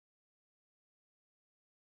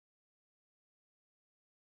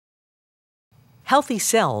Healthy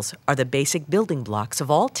cells are the basic building blocks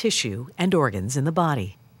of all tissue and organs in the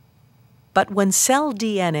body. But when cell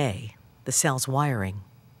DNA, the cell's wiring,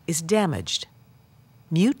 is damaged,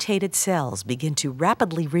 mutated cells begin to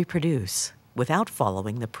rapidly reproduce without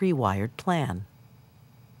following the pre-wired plan.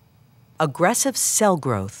 Aggressive cell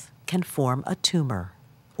growth can form a tumor,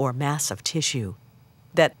 or mass of tissue,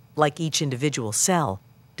 that, like each individual cell,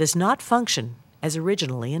 does not function as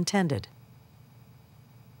originally intended.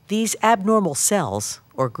 These abnormal cells,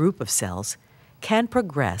 or group of cells, can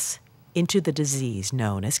progress into the disease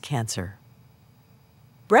known as cancer.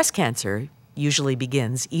 Breast cancer usually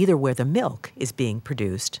begins either where the milk is being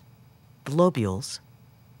produced, the lobules,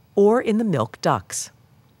 or in the milk ducts.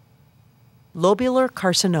 Lobular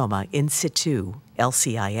carcinoma in situ,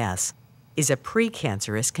 LCIS, is a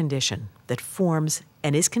precancerous condition that forms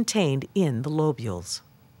and is contained in the lobules.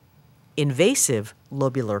 Invasive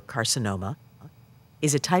lobular carcinoma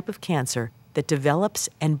is a type of cancer that develops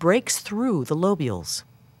and breaks through the lobules,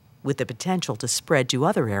 with the potential to spread to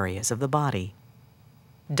other areas of the body.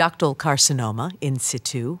 Ductal carcinoma in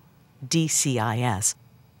situ, DCIS,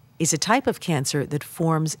 is a type of cancer that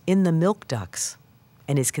forms in the milk ducts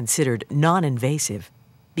and is considered non-invasive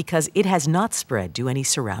because it has not spread to any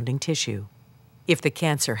surrounding tissue. If the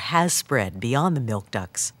cancer has spread beyond the milk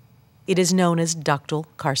ducts, it is known as ductal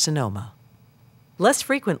carcinoma. Less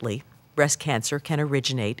frequently, breast cancer can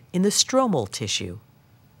originate in the stromal tissue,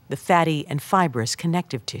 the fatty and fibrous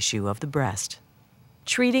connective tissue of the breast.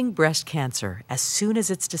 Treating breast cancer as soon as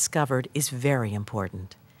it's discovered is very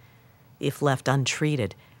important. If left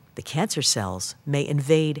untreated, the cancer cells may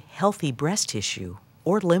invade healthy breast tissue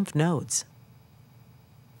or lymph nodes.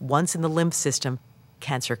 Once in the lymph system,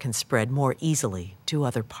 cancer can spread more easily to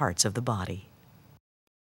other parts of the body.